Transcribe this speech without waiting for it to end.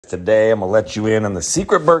Today, I'm going to let you in on the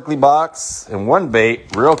secret Berkley box and one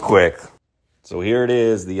bait real quick. So here it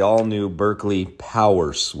is, the all-new Berkley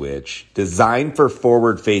Power Switch, designed for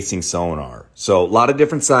forward-facing sonar. So a lot of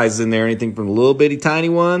different sizes in there, anything from the little bitty tiny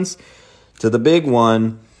ones to the big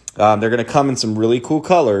one. They're going to come in some really cool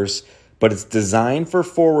colors, but it's designed for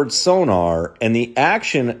forward sonar, and the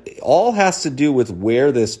action all has to do with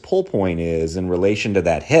where this pull point is in relation to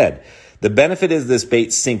that head. The benefit is this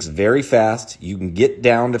bait sinks very fast. You can get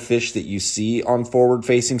down to fish that you see on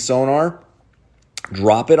forward-facing sonar,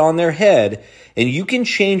 drop it on their head, and you can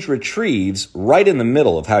change retrieves right in the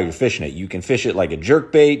middle of how you're fishing it. You can fish it like a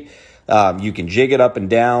jerk bait. You can jig it up and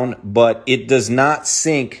down, but it does not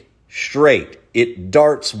sink straight. It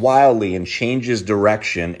darts wildly and changes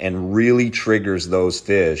direction and really triggers those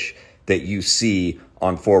fish that you see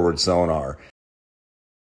on forward sonar.